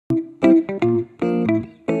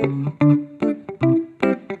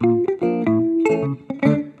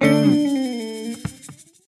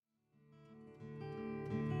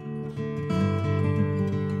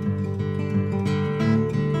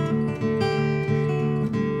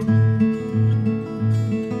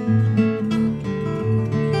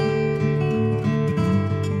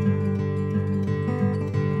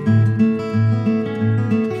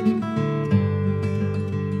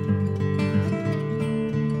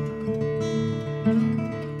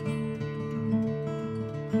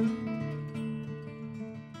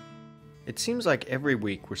It seems like every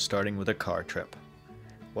week we're starting with a car trip.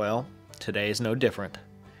 Well, today is no different.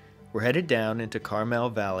 We're headed down into Carmel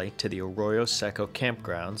Valley to the Arroyo Seco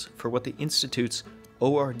campgrounds for what the Institute's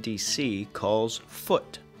ORDC calls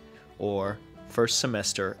FOOT, or First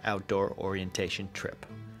Semester Outdoor Orientation Trip.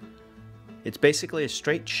 It's basically a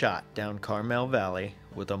straight shot down Carmel Valley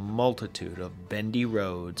with a multitude of bendy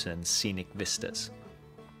roads and scenic vistas.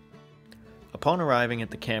 Upon arriving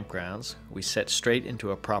at the campgrounds, we set straight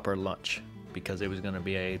into a proper lunch because it was going to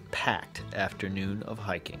be a packed afternoon of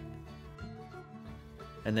hiking.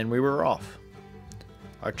 And then we were off.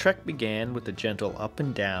 Our trek began with a gentle up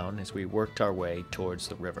and down as we worked our way towards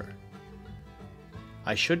the river.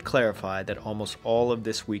 I should clarify that almost all of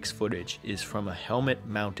this week's footage is from a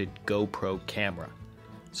helmet-mounted GoPro camera,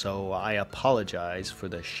 so I apologize for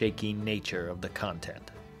the shaky nature of the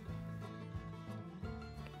content.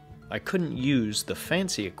 I couldn't use the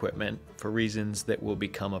fancy equipment for reasons that will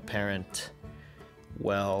become apparent,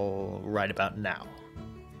 well, right about now.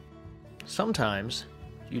 Sometimes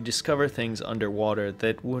you discover things underwater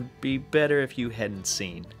that would be better if you hadn't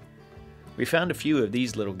seen. We found a few of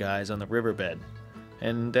these little guys on the riverbed,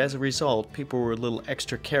 and as a result, people were a little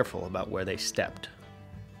extra careful about where they stepped.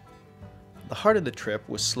 The heart of the trip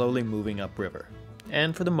was slowly moving upriver,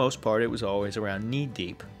 and for the most part it was always around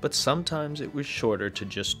knee-deep, but sometimes it was shorter to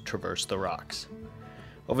just traverse the rocks.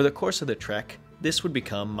 Over the course of the trek, this would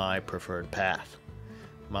become my preferred path.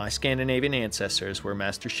 My Scandinavian ancestors were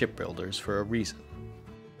master shipbuilders for a reason.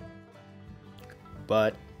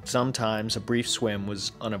 But sometimes a brief swim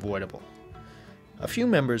was unavoidable. A few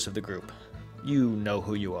members of the group, you know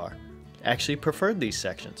who you are, actually preferred these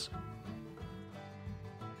sections.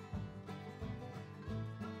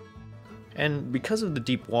 And because of the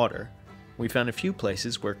deep water, we found a few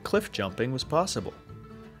places where cliff jumping was possible.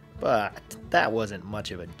 But that wasn't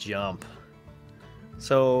much of a jump.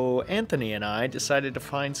 So Anthony and I decided to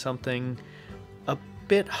find something a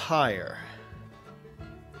bit higher.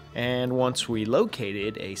 And once we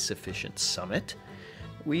located a sufficient summit,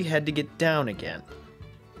 we had to get down again.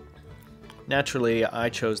 Naturally, I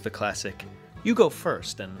chose the classic, you go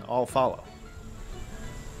first and I'll follow.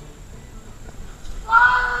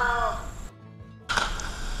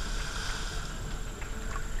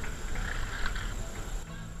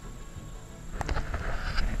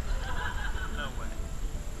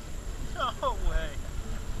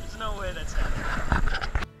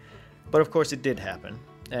 But of course it did happen,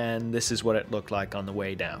 and this is what it looked like on the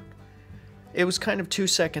way down. It was kind of 2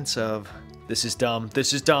 seconds of, this is dumb,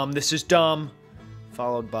 this is dumb, this is dumb,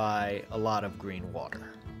 followed by a lot of green water.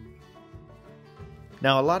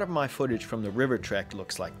 Now a lot of my footage from the river trek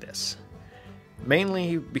looks like this,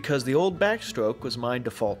 mainly because the old backstroke was my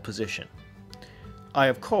default position. I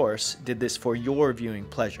of course did this for your viewing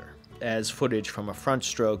pleasure, as footage from a front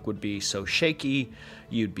stroke would be so shaky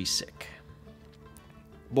you'd be sick.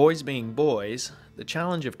 Boys being boys, the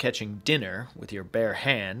challenge of catching dinner with your bare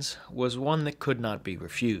hands was one that could not be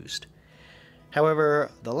refused. However,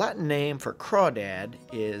 the Latin name for crawdad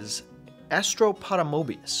is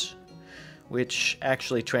Astropotamobius, which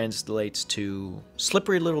actually translates to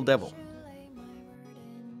slippery little devil.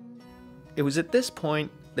 It was at this point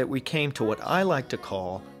that we came to what I like to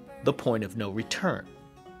call the point of no return.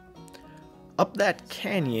 Up that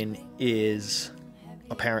canyon is,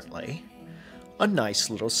 apparently, a nice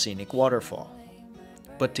little scenic waterfall.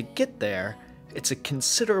 But to get there, it's a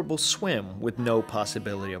considerable swim with no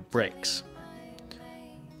possibility of breaks.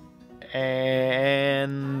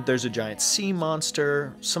 And there's a giant sea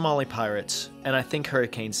monster, Somali pirates, and I think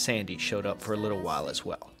Hurricane Sandy showed up for a little while as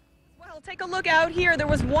well. Well, take a look out here. There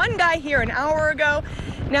was one guy here an hour ago.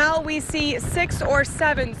 Now we see 6 or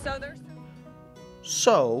 7.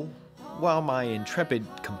 So, while my intrepid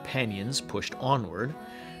companions pushed onward,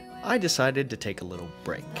 I decided to take a little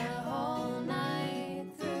break.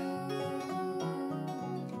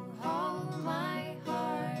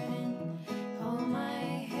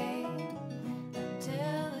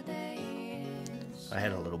 I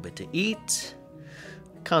had a little bit to eat,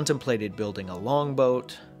 contemplated building a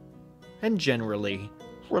longboat, and generally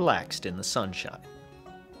relaxed in the sunshine.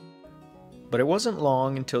 But it wasn't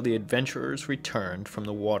long until the adventurers returned from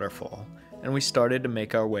the waterfall and we started to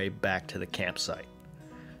make our way back to the campsite.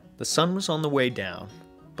 The sun was on the way down,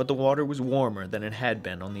 but the water was warmer than it had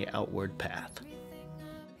been on the outward path.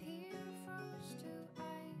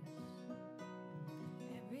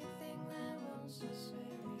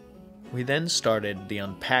 We then started the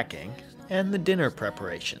unpacking and the dinner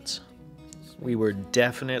preparations. We were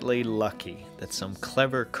definitely lucky that some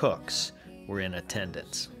clever cooks were in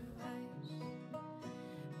attendance.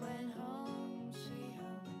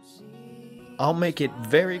 I'll make it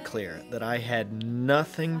very clear that I had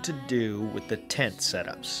nothing to do with the tent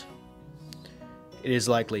setups. It is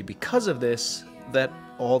likely because of this that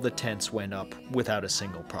all the tents went up without a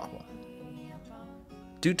single problem.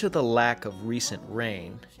 Due to the lack of recent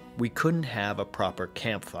rain, we couldn't have a proper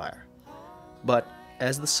campfire. But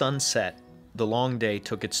as the sun set, the long day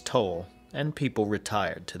took its toll and people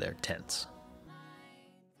retired to their tents.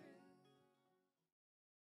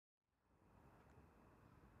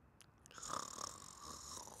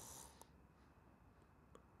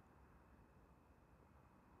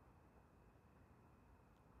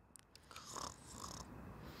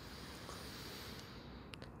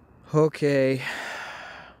 Okay,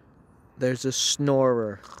 there's a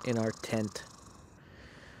snorer in our tent.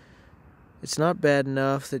 It's not bad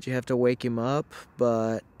enough that you have to wake him up,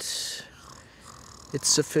 but it's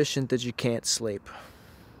sufficient that you can't sleep.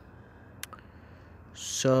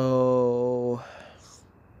 So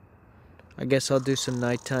I guess I'll do some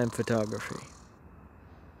nighttime photography.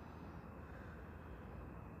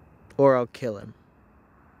 Or I'll kill him.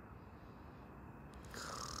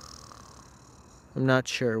 I'm not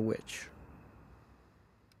sure which.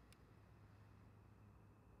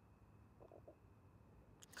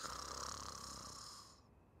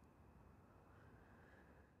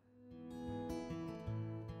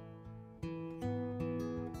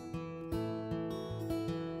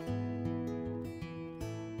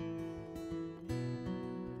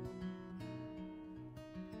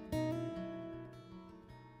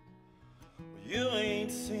 You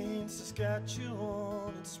ain't seen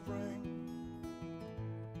Saskatchewan in spring.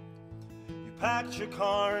 You packed your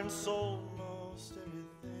car and sold most everything.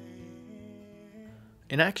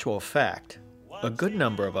 In actual fact, a good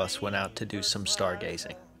number of us went out to do some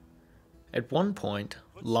stargazing. At one point,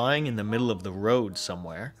 lying in the middle of the road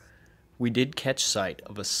somewhere, we did catch sight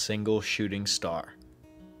of a single shooting star.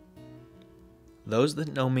 Those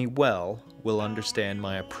that know me well will understand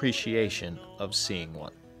my appreciation of seeing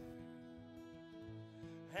one.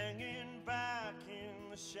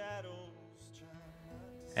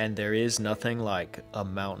 And there is nothing like a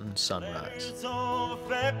mountain sunrise.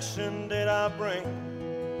 Affection did I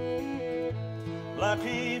bring? Like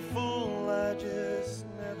a fool, I just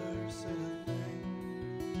never said a thing.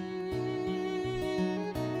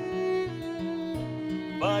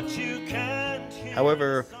 But you can't hear.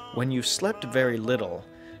 However, when you've slept very little,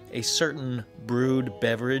 a certain brewed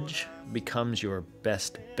beverage becomes your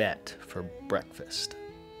best bet for breakfast.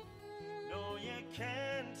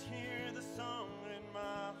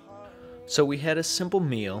 So we had a simple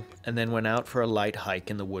meal and then went out for a light hike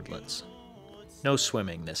in the woodlands. No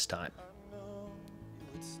swimming this time.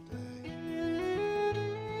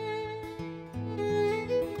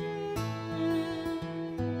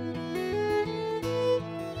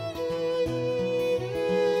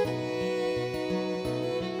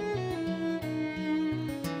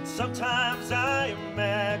 Sometimes I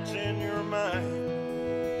imagine you're mine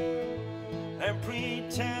and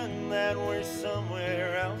pretend that we're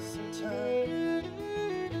somewhere else in time.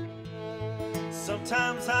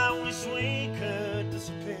 Sometimes I wish we could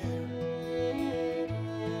disappear,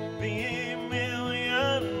 be a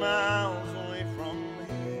million miles away from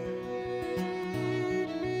here.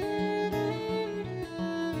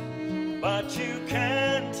 But you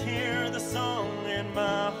can't hear the song in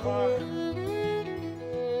my heart.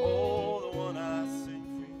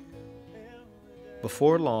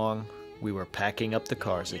 Before long, we were packing up the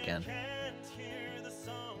cars again.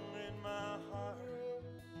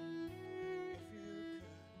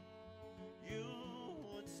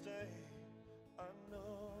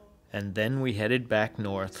 And then we headed back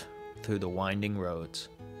north through the winding roads.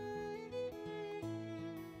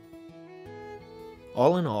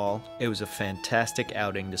 All in all, it was a fantastic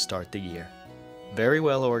outing to start the year. Very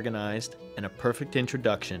well organized and a perfect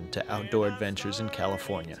introduction to outdoor adventures in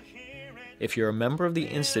California. If you're a member of the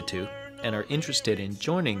Institute and are interested in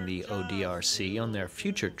joining the ODRC on their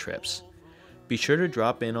future trips, be sure to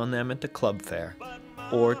drop in on them at the club fair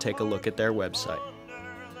or take a look at their website.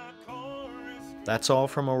 That's all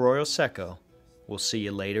from Arroyo Seco. We'll see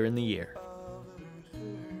you later in the year.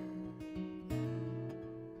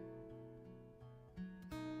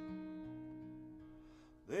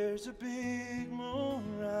 There's a big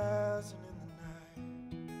moon rising in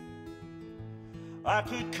the night. I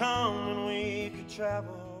could come and we could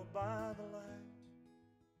travel by the light.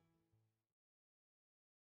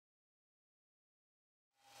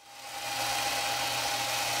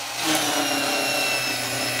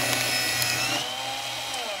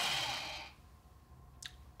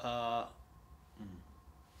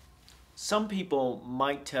 Some people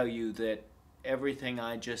might tell you that everything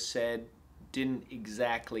I just said didn't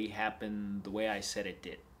exactly happen the way I said it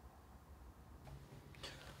did.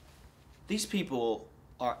 These people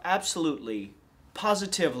are absolutely,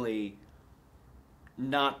 positively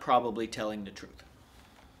not probably telling the truth.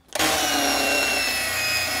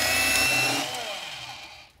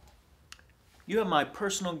 You have my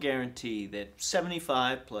personal guarantee that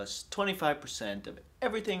 75 plus 25% of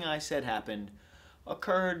everything I said happened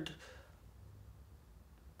occurred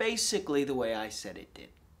basically the way I said it did.